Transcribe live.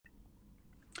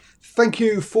Thank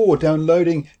you for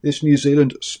downloading this New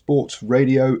Zealand Sports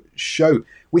Radio show.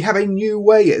 We have a new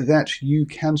way that you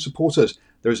can support us.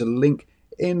 There is a link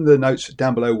in the notes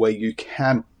down below where you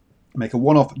can make a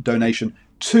one-off donation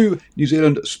to New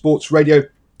Zealand Sports Radio.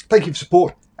 Thank you for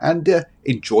support and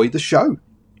enjoy the show.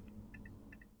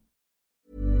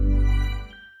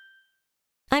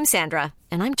 I'm Sandra,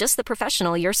 and I'm just the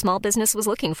professional your small business was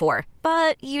looking for.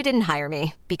 But you didn't hire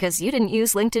me because you didn't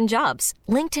use LinkedIn Jobs.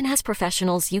 LinkedIn has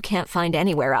professionals you can't find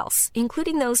anywhere else,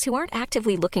 including those who aren't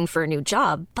actively looking for a new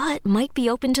job, but might be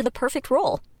open to the perfect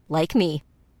role, like me.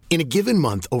 In a given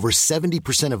month, over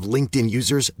 70% of LinkedIn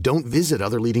users don't visit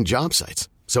other leading job sites.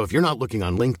 So if you're not looking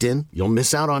on LinkedIn, you'll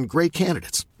miss out on great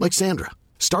candidates like Sandra.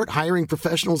 Start hiring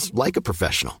professionals like a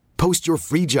professional. Post your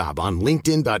free job on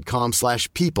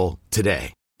linkedin.com/people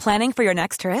today. Planning for your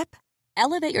next trip?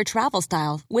 Elevate your travel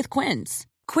style with Quince.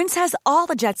 Quince has all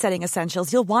the jet-setting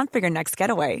essentials you'll want for your next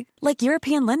getaway, like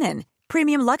European linen,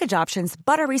 premium luggage options,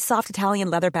 buttery soft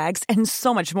Italian leather bags, and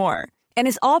so much more. And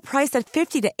is all priced at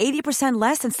 50 to 80%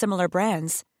 less than similar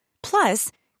brands.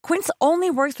 Plus, Quince only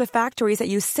works with factories that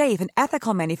use safe and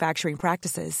ethical manufacturing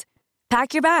practices.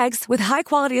 Pack your bags with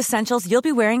high-quality essentials you'll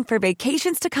be wearing for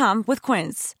vacations to come with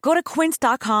Quince. Go to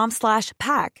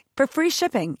quince.com/pack for free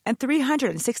shipping and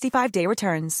 365-day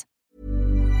returns.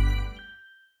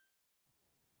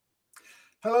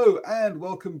 Hello and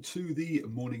welcome to the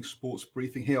morning sports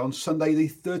briefing here on Sunday, the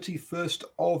 31st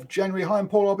of January. Hi, I'm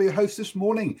Paul. I'll be your host this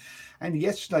morning. And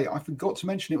yesterday, I forgot to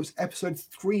mention it was episode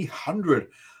 300.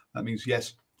 That means,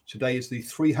 yes, today is the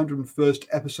 301st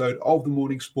episode of the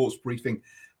morning sports briefing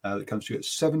that comes to you at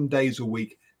 7 days a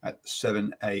week at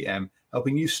 7 a.m.,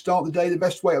 helping you start the day the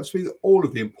best way up to speed with all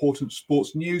of the important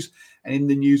sports news. And in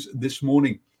the news this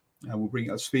morning, we'll bring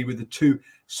you up to speed with the two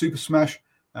Super Smash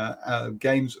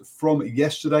games from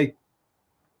yesterday,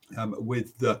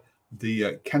 with the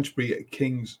Canterbury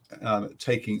Kings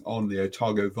taking on the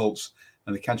Otago Volts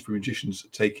and the Canterbury Magicians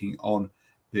taking on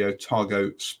the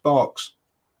Otago Sparks.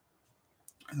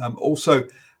 Also,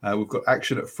 we've got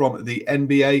action from the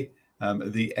NBA,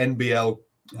 the NBL,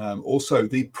 also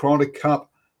the Prada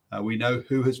Cup. We know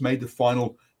who has made the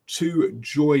final to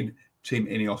join Team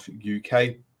Ineos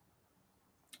UK.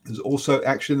 There's also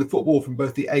action in the football from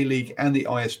both the A-League and the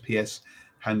ISPS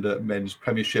Handa Men's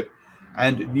Premiership.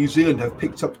 And New Zealand have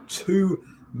picked up 2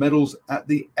 medals at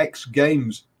the X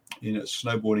Games in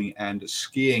snowboarding and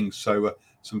skiing. So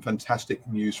some fantastic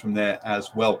news from there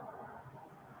as well.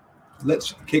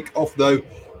 Let's kick off, though,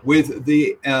 with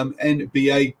the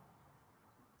NBA.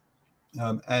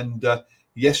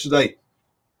 Yesterday,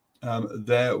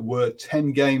 there were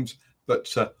 10 games,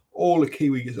 but all the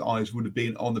Kiwis' eyes would have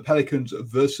been on the Pelicans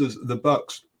versus the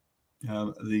Bucks.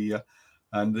 The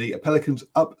Pelicans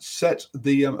upset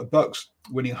the Bucks,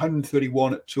 winning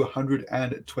 131 to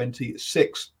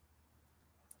 126.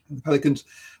 The Pelicans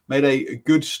made a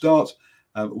good start,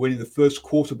 winning the first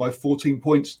quarter by 14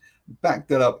 points, backed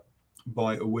that up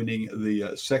by winning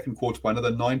the second quarter by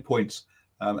another 9 points,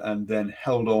 and then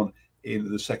held on in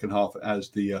the second half as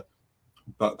the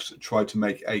Bucks tried to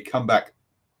make a comeback.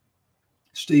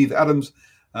 Steve Adams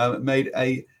made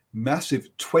a massive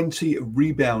 20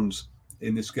 rebounds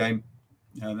in this game,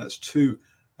 and that's 2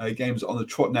 games on the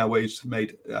trot now where he's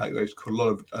made quite a lot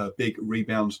of big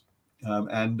rebounds.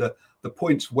 The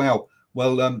points, wow.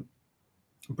 Well,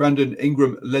 Brandon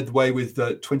Ingram led the way with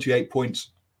 28 points,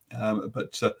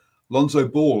 but Lonzo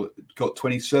Ball got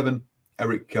 27,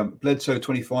 Eric Bledsoe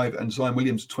 25, and Zion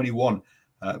Williams 21.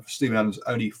 Stephen Adams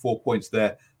only 4 points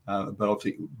there, but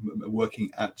obviously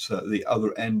working at the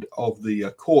other end of the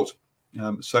court.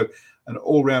 So an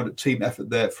all-round team effort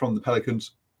there from the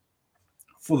Pelicans.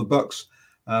 For the Bucks,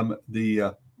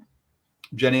 the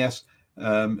Jenias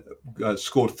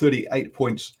scored 38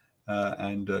 points,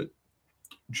 and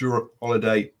Jrue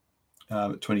Holiday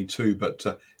 22, but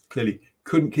clearly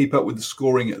couldn't keep up with the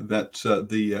scoring that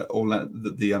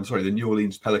the New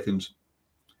Orleans Pelicans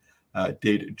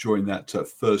did during that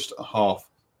first half,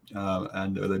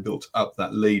 and they built up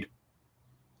that lead.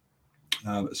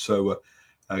 So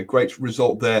a great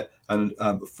result there, and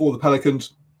for the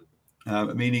Pelicans,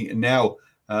 meaning now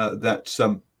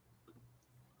that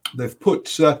they've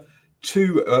put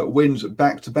 2 wins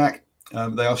back to back.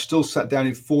 They are still sat down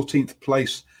in 14th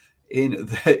place in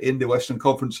the Western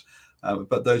Conference,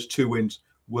 but those 2 wins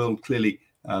will clearly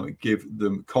give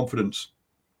them confidence.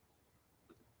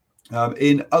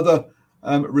 In other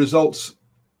results,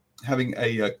 having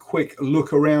a quick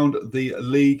look around the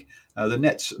league, the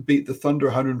Nets beat the Thunder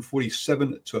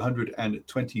 147 to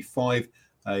 125,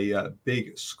 a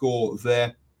big score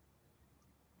there.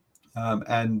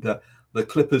 And the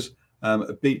Clippers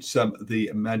beats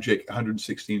the Magic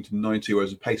 116-90,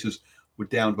 whereas the Pacers were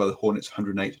down by the Hornets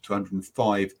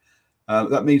 108-105.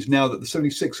 That means now that the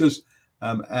 76ers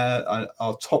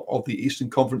are top of the Eastern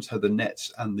Conference, have the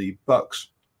Nets and the Bucks.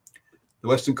 The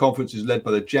Western Conference is led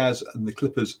by the Jazz and the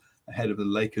Clippers, ahead of the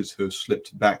Lakers, who have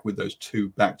slipped back with those 2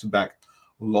 back-to-back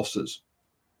losses.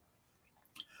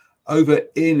 Over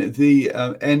in the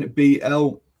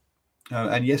NBL,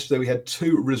 and yesterday we had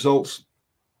 2 results.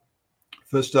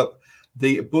 First up,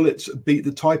 the Bullets beat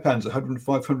the Taipans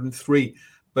 105-103,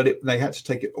 but they had to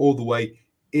take it all the way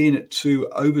into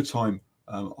overtime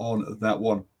on that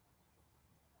one.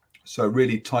 So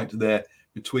really tight there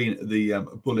between the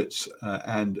Bullets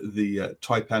and the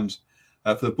Taipans.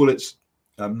 For the Bullets,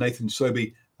 Nathan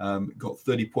Sobey got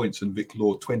 30 points and Vic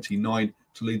Law 29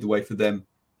 to lead the way for them.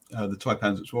 The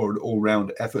Taipans, it's an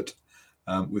all-round effort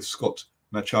with Scott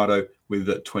Machado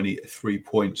with 23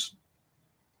 points.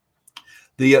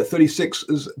 The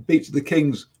 36ers beat the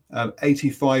Kings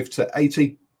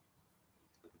 85-80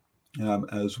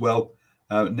 as well.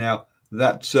 Now,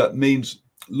 that means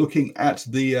looking at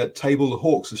the table, the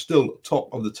Hawks are still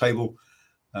top of the table,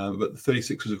 but the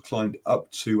 36ers have climbed up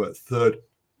to third,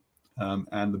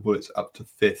 and the Bullets up to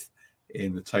 5th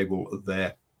in the table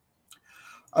there.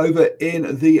 Over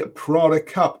in the Prada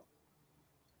Cup,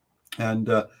 and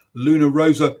Luna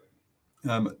Rosa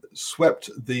swept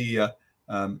the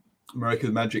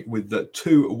America's Magic with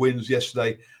 2 wins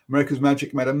yesterday. America's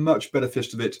Magic made a much better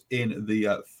fist of it in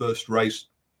the first race,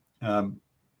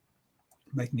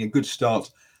 making a good start,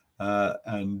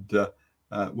 and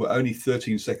were only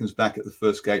 13 seconds back at the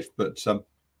first gate, but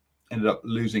ended up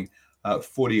losing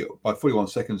 41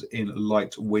 seconds in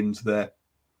light winds there.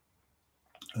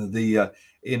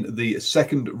 In the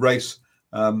second race,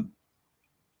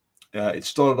 it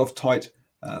started off tight,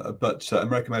 but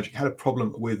American Magic had a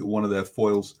problem with one of their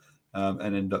foils and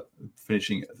ended up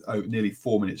finishing nearly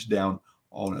 4 minutes down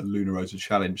on a Luna Rosa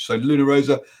challenge. So Luna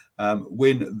Rosa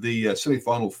win the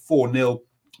semi-final 4-0,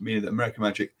 meaning that American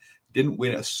Magic didn't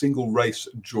win a single race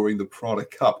during the Prada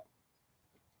Cup.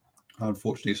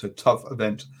 Unfortunately, it's a tough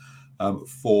event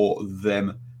for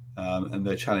them, and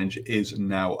their challenge is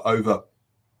now over.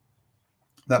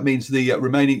 That means the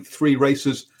remaining 3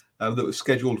 races that were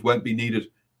scheduled won't be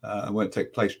needed and won't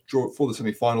take place for the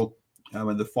semi-final.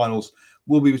 And the finals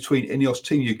will be between Ineos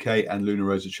Team UK and Luna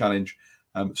Rosa Challenge,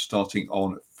 starting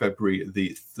on February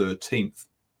the 13th.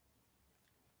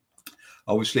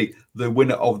 Obviously, the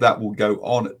winner of that will go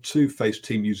on to face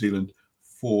Team New Zealand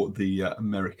for the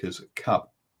America's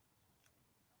Cup.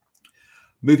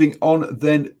 Moving on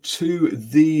then to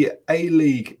the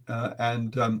A-League,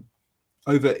 and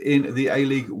over in the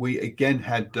A-League, we again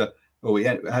had we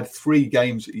had 3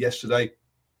 games yesterday.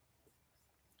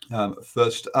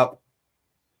 First up,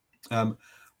 that's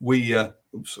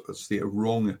the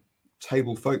wrong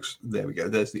table, folks. There we go.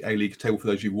 There's the A-League table for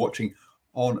those of you watching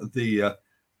on the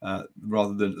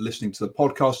rather than listening to the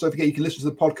podcast. Don't forget you can listen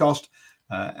to the podcast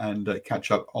and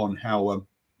catch up on how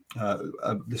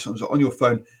this one's on your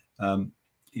phone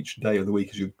each day of the week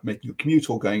as you're making your commute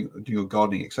or doing your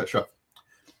gardening, etc.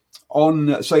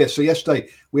 So yesterday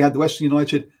we had the Western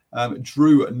United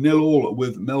drew 0-0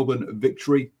 with Melbourne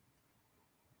Victory.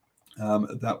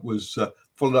 That was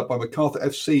followed up by Macarthur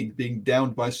FC being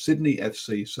down by Sydney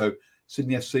FC. So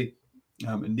Sydney FC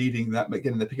needing that,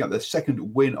 again, they're picking up their 2nd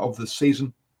win of the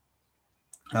season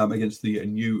against the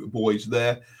new boys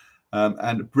there.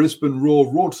 And Brisbane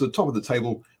Roar to the top of the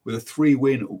table with a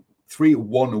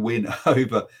 3-1 win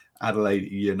over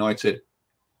Adelaide United.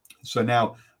 So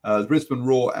now Brisbane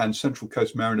Roar and Central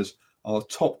Coast Mariners are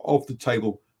top of the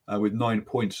table with 9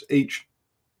 points each.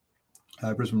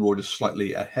 Brisbane Roar just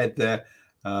slightly ahead there.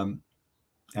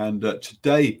 And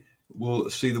today we'll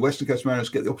see the Western Coast Mariners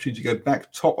get the opportunity to go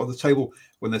back top of the table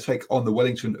when they take on the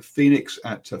Wellington Phoenix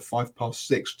at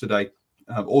 6:05 today.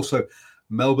 Also,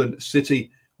 Melbourne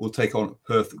City will take on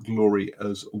Perth Glory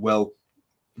as well.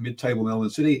 Mid-table Melbourne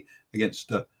City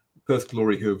against Perth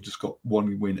Glory, who have just got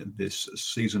 1 win this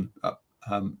season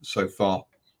so far.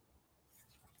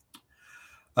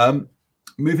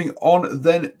 Moving on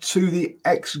then to the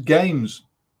X Games.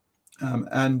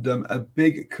 And a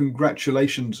big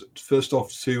congratulations first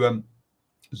off to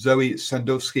Zoe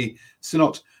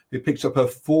Sandowski-Synot, who picked up her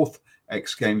 4th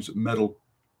X Games medal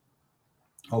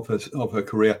of her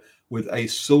career with a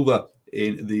silver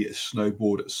in the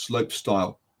snowboard slope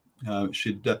style.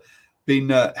 She'd been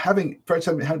hadn't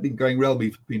been going well.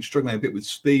 We've been struggling a bit with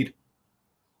speed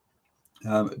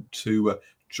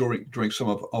during some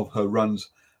of her runs,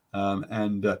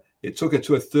 and it took her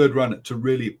to a 3rd run to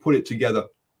really put it together.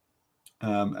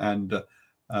 And to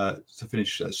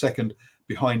finish 2nd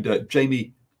behind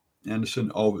Jamie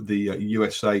Anderson of the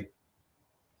USA,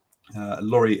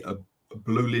 Laurie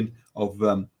Blulin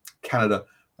of Canada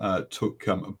took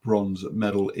a bronze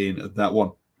medal in that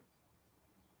one.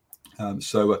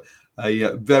 So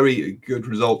a very good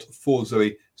result for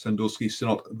Zoe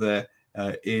Sandorski-Synot there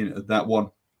in that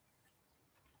one.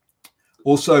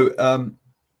 Also,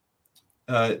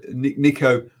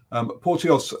 Nico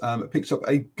Porteous picks up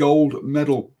a gold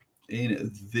medal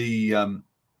in the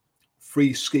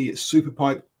free ski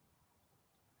superpipe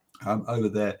over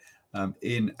there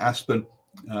in Aspen.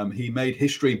 He made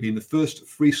history being the first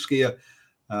free skier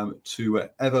to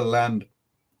ever land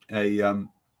a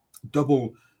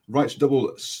right double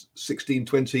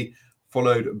 1620,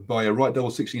 followed by a right double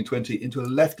 1620 into a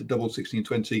left double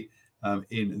 1620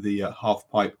 in the half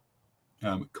pipe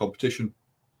competition.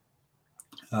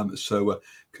 So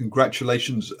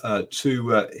congratulations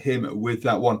to him with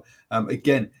that one.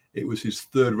 Again, it was his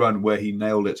third run where he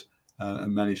nailed it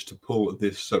and managed to pull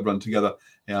this run together.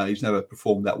 He's never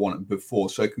performed that one before.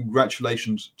 So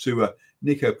congratulations to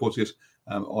Nico Porteous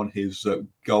on his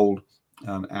gold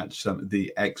at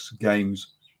the X Games.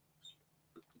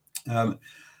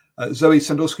 Zoe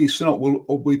Sandorski-Synot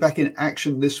will be back in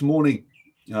action this morning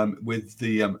with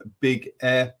the Big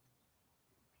Air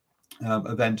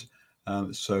event.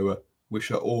 So wish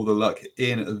her all the luck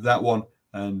in that one.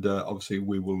 And obviously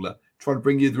we will try to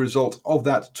bring you the result of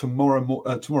that tomorrow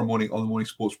morning on the morning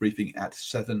sports briefing at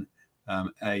 7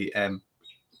 a.m.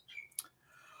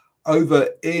 Over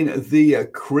in the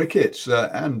cricket,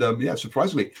 and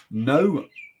surprisingly, no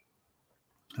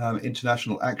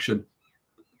international action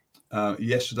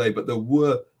yesterday, but there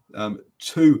were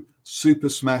two Super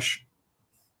Smash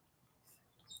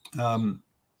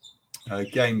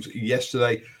games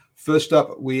yesterday. First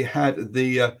up, we had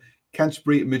the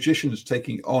Canterbury Magicians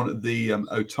taking on the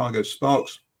Otago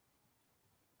Sparks.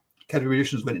 Canterbury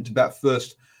Magicians went into bat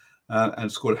first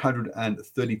and scored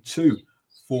 132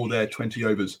 for their 20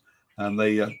 overs. And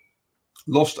they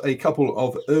lost a couple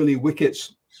of early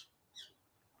wickets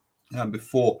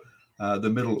before the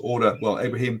middle order. Well,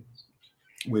 Ibrahim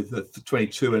with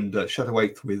 22 and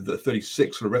Shatterwaith with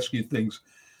 36 sort of rescued things.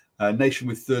 Nation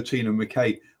with 13 and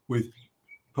McKay with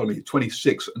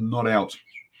 26 not out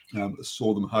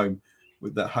saw them home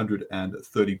with that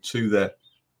 132 there.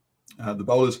 The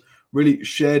bowlers really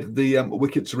shared the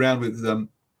wickets around with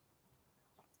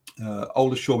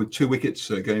Aldershaw with 2 wickets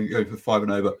going for 5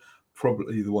 and over.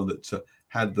 Probably the one that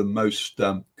had the most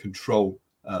control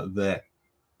there.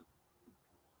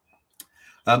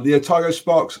 The Otago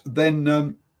Sparks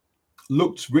then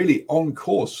looked really on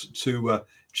course to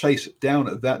chase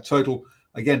down that total.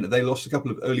 Again, they lost a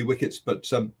couple of early wickets, but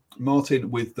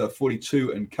Martin with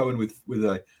 42 and Cohen with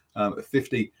a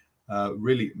 50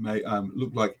 really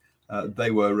looked like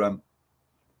they were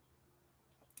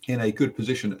in a good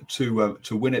position to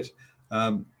win it.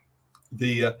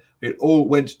 It all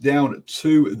went down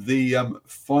to the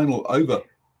final over,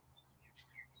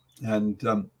 and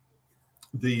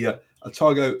the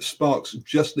Otago Sparks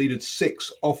just needed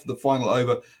 6 off the final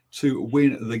over to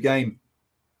win the game.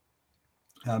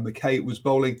 McKay was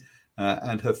bowling,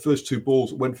 and her first 2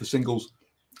 balls went for singles,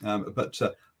 but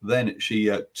then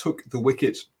she took the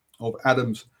wicket of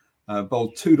Adams,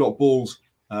 bowled 2 dot balls,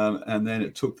 and then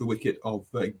it took the wicket of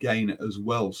Gain as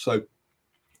well. So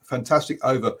fantastic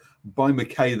over by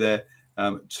McKay there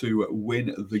to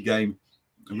win the game.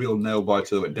 A real nail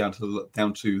biter, went down to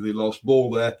the last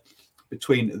ball there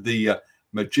between the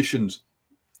Magicians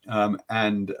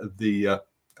and the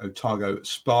Otago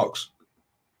Sparks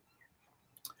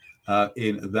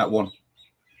in that one.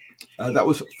 That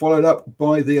was followed up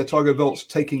by the Otago Volts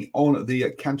taking on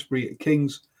the Canterbury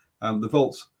Kings. The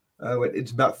Volts went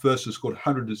into bat first and scored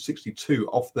 162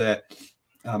 off their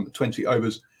 20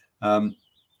 overs.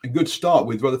 A good start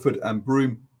with Rutherford and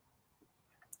Broome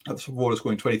at the border,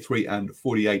 scoring 23 and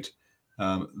 48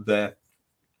 there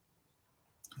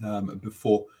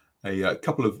before a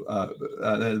couple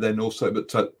of then also,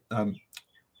 but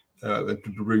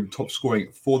Broome top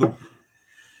scoring for them.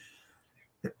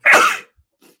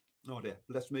 Oh dear,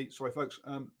 bless me. Sorry, folks.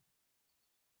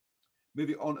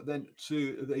 Moving on then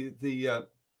to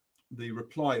the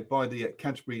reply by the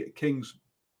Canterbury Kings.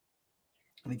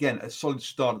 And again, a solid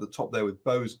start at the top there with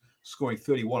Bowes scoring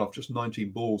 31 off just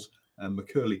 19 balls and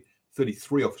McCurley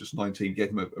 33 off just 19, gave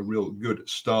him a real good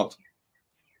start.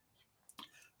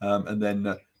 And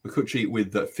then McCutcheon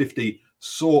with 50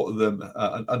 saw them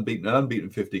an unbeaten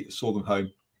 50, saw them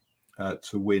home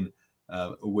to win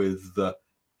with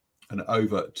an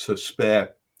over to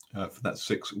spare for that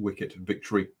 6-wicket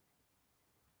victory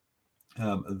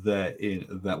there in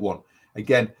that one.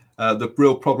 again, the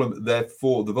real problem there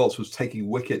for the Volts was taking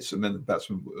wickets, and then the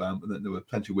batsmen, there were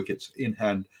plenty of wickets in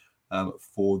hand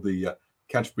for the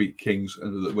Canterbury Kings,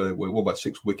 and they were won by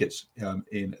 6 wickets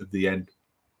in the end.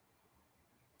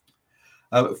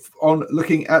 On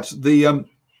looking at the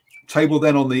table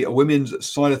then on the women's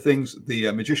side of things,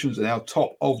 the Magicians are now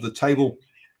top of the table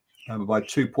by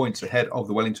 2 points ahead of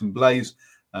the Wellington Blaze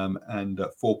and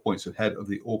 4 points ahead of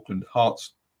the Auckland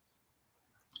Hearts.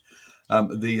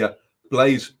 The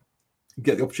Blaze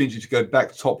get the opportunity to go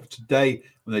back top today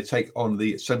when they take on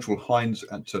the Central Hinds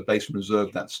at Basin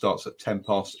Reserve. That starts at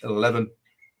 11:10.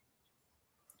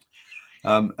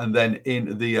 And then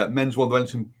in the men's one, the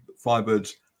Wellington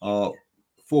Firebirds are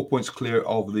 4 points clear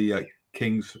of the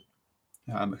Kings,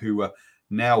 who are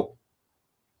now,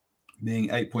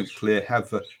 being 8 points clear,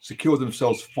 have secured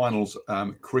themselves finals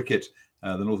cricket.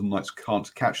 The Northern Knights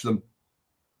can't catch them.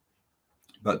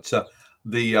 But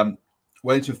the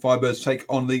Wellington Firebirds take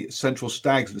on the Central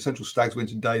Stags. If the Central Stags win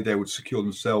today, they would secure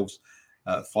themselves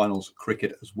finals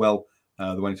cricket as well.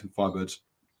 The Wellington Firebirds,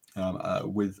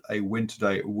 with a win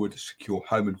today, would secure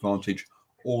home advantage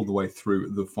all the way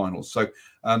through the finals. So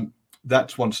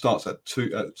that one starts at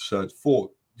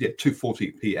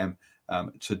 2:40 p.m.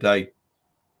 Today.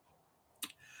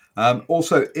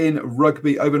 Also in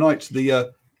rugby overnight,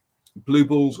 the Blue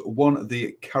Bulls won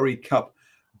the Currie Cup,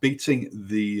 beating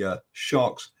the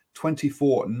Sharks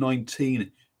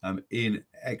 24-19 in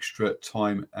extra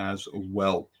time as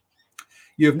well.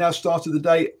 You have now started the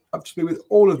day up to speed with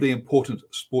all of the important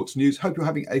sports news. Hope you're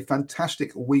having a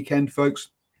fantastic weekend, folks.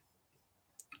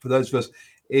 For those of us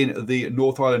in the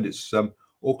North Island, it's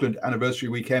Auckland anniversary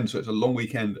weekend, so it's a long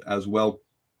weekend as well.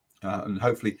 And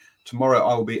hopefully tomorrow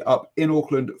I will be up in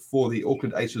Auckland for the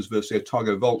Auckland Aces versus the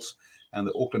Otago Volts and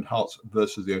the Auckland Hearts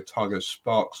versus the Otago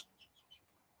Sparks.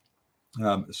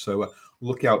 So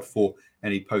look out for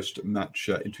any post-match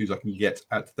interviews I can get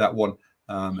at that one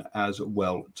as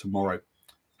well tomorrow.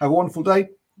 Have a wonderful day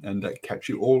and catch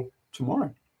you all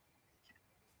tomorrow.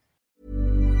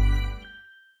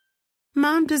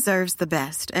 Mom deserves the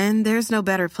best, and there's no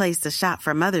better place to shop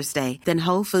for Mother's Day than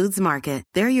Whole Foods Market.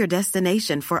 They're your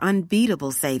destination for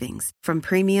unbeatable savings, from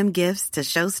premium gifts to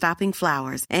show-stopping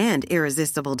flowers and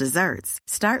irresistible desserts.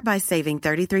 Start by saving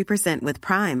 33% with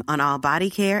Prime on all body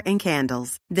care and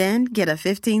candles. Then get a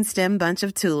 15-stem bunch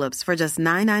of tulips for just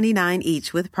 $9.99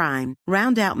 each with Prime.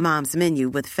 Round out Mom's menu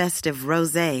with festive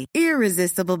rosé,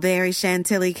 irresistible berry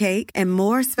chantilly cake, and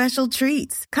more special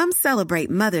treats. Come celebrate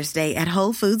Mother's Day at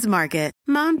Whole Foods Market.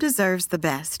 Mom deserves the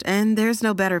best, and there's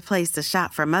no better place to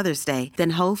shop for Mother's Day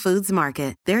than Whole Foods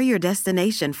Market. They're your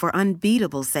destination for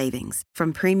unbeatable savings,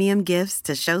 from premium gifts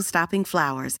to show-stopping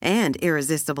flowers and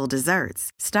irresistible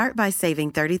desserts. Start by saving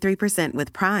 33%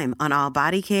 with Prime on all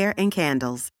body care and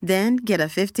candles. Then get a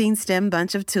 15-stem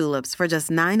bunch of tulips for just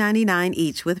 $9.99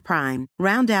 each with Prime.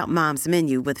 Round out Mom's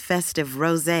menu with festive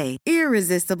rosé,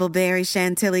 irresistible berry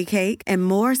chantilly cake, and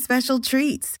more special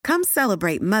treats. Come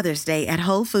celebrate Mother's Day at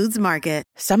Whole Foods Market.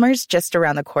 Summer's just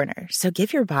around the corner, so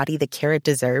give your body the care it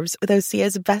deserves with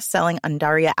Osea's best-selling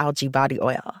Undaria Algae Body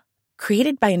Oil.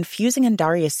 Created by infusing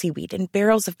Undaria seaweed in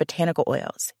barrels of botanical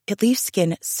oils, it leaves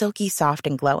skin silky soft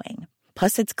and glowing.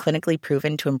 Plus, it's clinically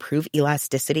proven to improve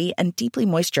elasticity and deeply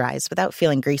moisturize without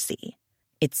feeling greasy.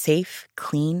 It's safe,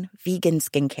 clean, vegan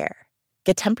skincare.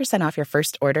 Get 10% off your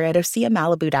first order at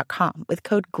OseaMalibu.com with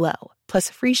code GLOW, plus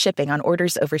free shipping on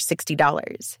orders over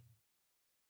 $60.